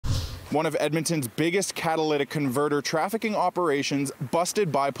One of Edmonton's biggest catalytic converter trafficking operations busted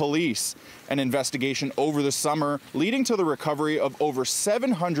by police. An investigation over the summer leading to the recovery of over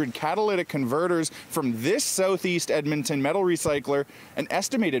 700 catalytic converters from this southeast Edmonton metal recycler, an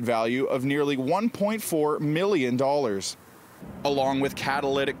estimated value of nearly $1.4 million. Along with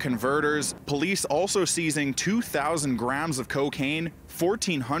catalytic converters, police also seizing 2,000 grams of cocaine,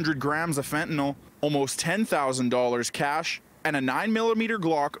 1,400 grams of fentanyl, almost $10,000 cash, and a 9mm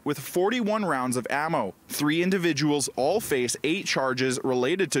Glock with 41 rounds of ammo. 3 individuals all face 8 charges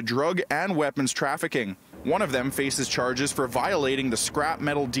related to drug and weapons trafficking. One of them faces charges for violating the Scrap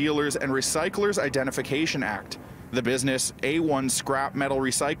Metal Dealers and Recyclers Identification Act. The business, A1 Scrap Metal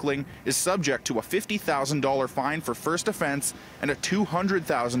Recycling, is subject to a $50,000 fine for first offense and a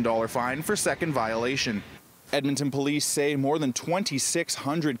 $200,000 fine for second violation. Edmonton police say more than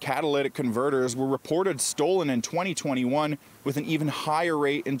 2,600 catalytic converters were reported stolen in 2021, with an even higher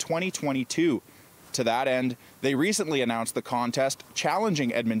rate in 2022. To that end, they recently announced the contest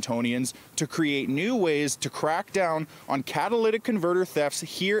challenging Edmontonians to create new ways to crack down on catalytic converter thefts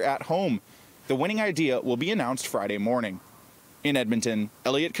here at home. The winning idea will be announced Friday morning. In Edmonton,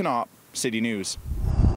 Elliott Knopp, City News.